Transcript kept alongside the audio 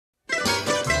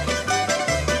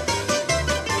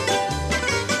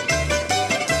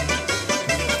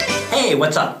Hey,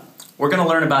 what's up? We're going to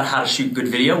learn about how to shoot good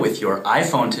video with your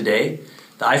iPhone today.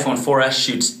 The iPhone 4S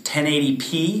shoots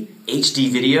 1080p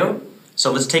HD video,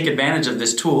 so let's take advantage of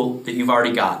this tool that you've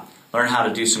already got. Learn how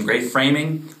to do some great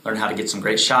framing, learn how to get some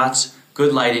great shots,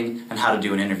 good lighting, and how to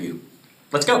do an interview.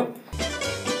 Let's go!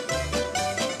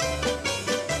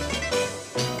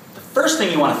 The first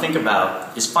thing you want to think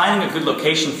about is finding a good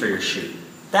location for your shoot.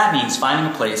 That means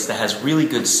finding a place that has really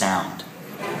good sound.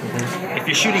 If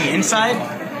you're shooting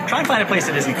inside, try and find a place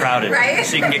that isn't crowded, right?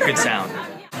 So you can get good sound.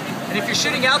 And if you're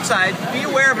shooting outside, be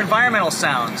aware of environmental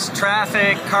sounds.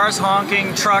 Traffic, cars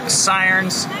honking, trucks,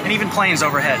 sirens, and even planes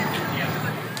overhead.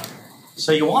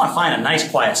 So you want to find a nice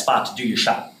quiet spot to do your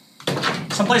shot.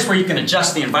 Someplace where you can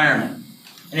adjust the environment.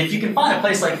 And if you can find a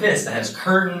place like this that has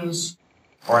curtains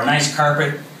or a nice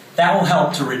carpet, that will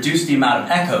help to reduce the amount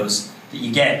of echoes that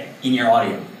you get in your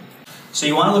audio. So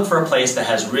you want to look for a place that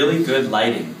has really good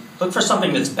lighting. Look for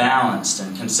something that's balanced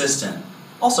and consistent.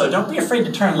 Also, don't be afraid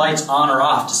to turn lights on or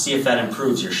off to see if that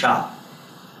improves your shot.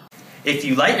 If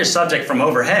you light your subject from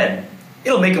overhead,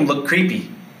 it'll make them look creepy.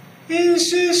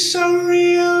 Is this a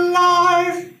real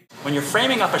life? When you're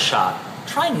framing up a shot,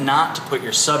 try not to put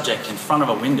your subject in front of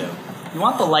a window. You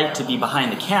want the light to be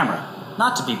behind the camera,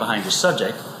 not to be behind your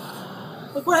subject.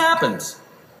 Look what happens.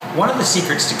 One of the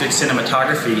secrets to good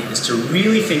cinematography is to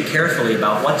really think carefully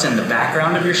about what's in the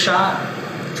background of your shot.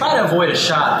 Try to avoid a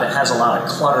shot that has a lot of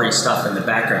cluttery stuff in the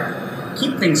background.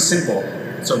 Keep things simple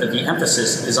so that the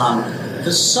emphasis is on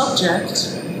the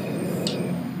subject.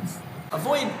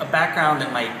 Avoid a background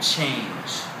that might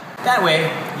change. That way,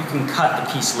 you can cut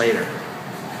the piece later.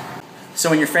 So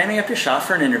when you're framing up your shot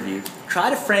for an interview, try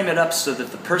to frame it up so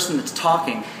that the person that's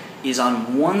talking is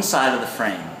on one side of the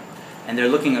frame, and they're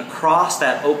looking across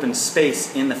that open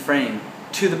space in the frame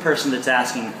to the person that's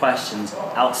asking questions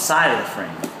outside of the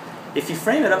frame. If you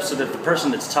frame it up so that the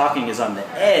person that's talking is on the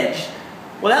edge,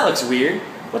 well, that looks weird.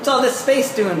 What's all this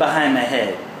space doing behind my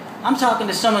head? I'm talking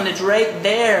to someone that's right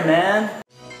there, man.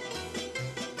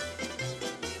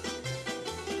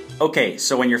 Okay,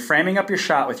 so when you're framing up your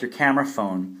shot with your camera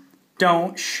phone,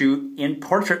 don't shoot in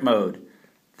portrait mode.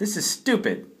 This is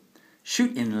stupid.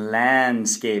 Shoot in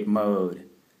landscape mode.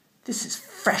 This is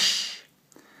fresh.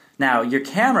 Now, your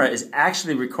camera is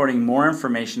actually recording more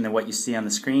information than what you see on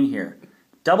the screen here.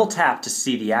 Double tap to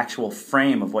see the actual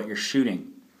frame of what you're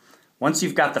shooting. Once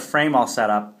you've got the frame all set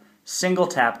up, single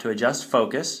tap to adjust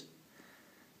focus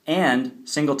and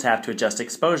single tap to adjust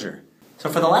exposure. So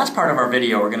for the last part of our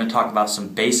video, we're going to talk about some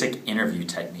basic interview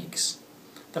techniques.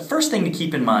 The first thing to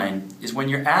keep in mind is when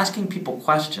you're asking people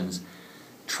questions,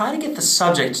 try to get the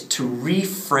subject to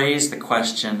rephrase the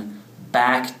question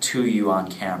back to you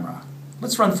on camera.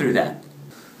 Let's run through that.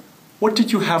 What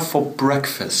did you have for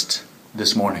breakfast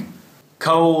this morning?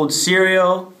 Cold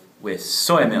cereal with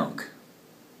soy milk.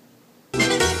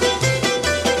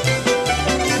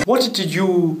 What did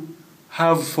you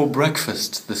have for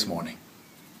breakfast this morning?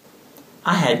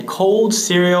 I had cold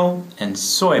cereal and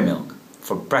soy milk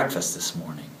for breakfast this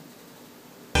morning.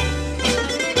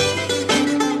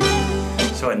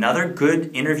 So another good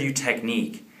interview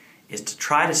technique is to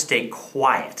try to stay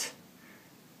quiet.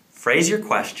 Phrase your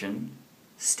question,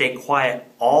 stay quiet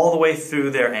all the way through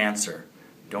their answer.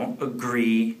 Don't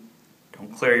agree,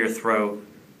 don't clear your throat,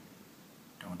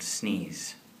 don't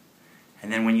sneeze. And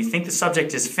then when you think the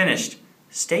subject is finished,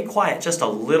 stay quiet just a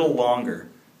little longer,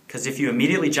 because if you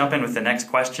immediately jump in with the next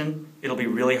question, it'll be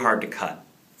really hard to cut.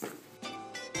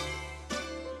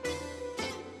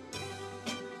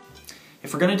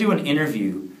 If we're going to do an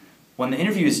interview, when the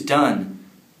interview is done,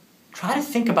 try to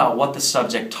think about what the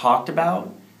subject talked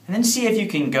about, and then see if you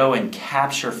can go and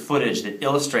capture footage that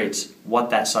illustrates what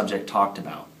that subject talked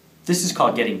about. This is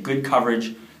called getting good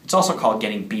coverage. It's also called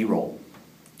getting B-roll.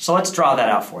 So let's draw that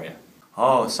out for you.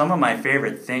 Oh, some of my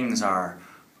favorite things are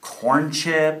corn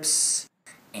chips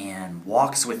and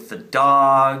walks with the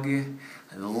dog.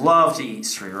 I love to eat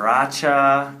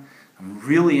sriracha. I'm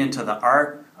really into the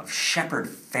art of Shepherd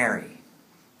Fairy.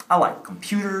 I like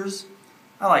computers.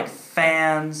 I like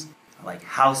fans. I like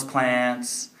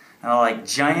houseplants. And I like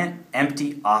giant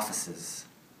empty offices.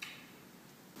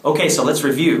 Okay, so let's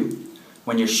review.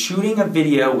 When you're shooting a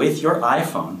video with your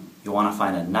iPhone, you want to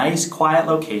find a nice quiet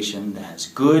location that has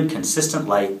good consistent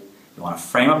light. You want to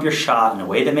frame up your shot in a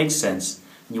way that makes sense.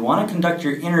 And you want to conduct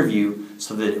your interview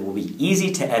so that it will be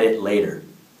easy to edit later.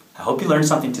 I hope you learned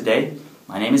something today.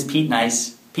 My name is Pete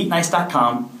Nice,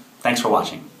 PeteNice.com. Thanks for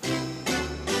watching.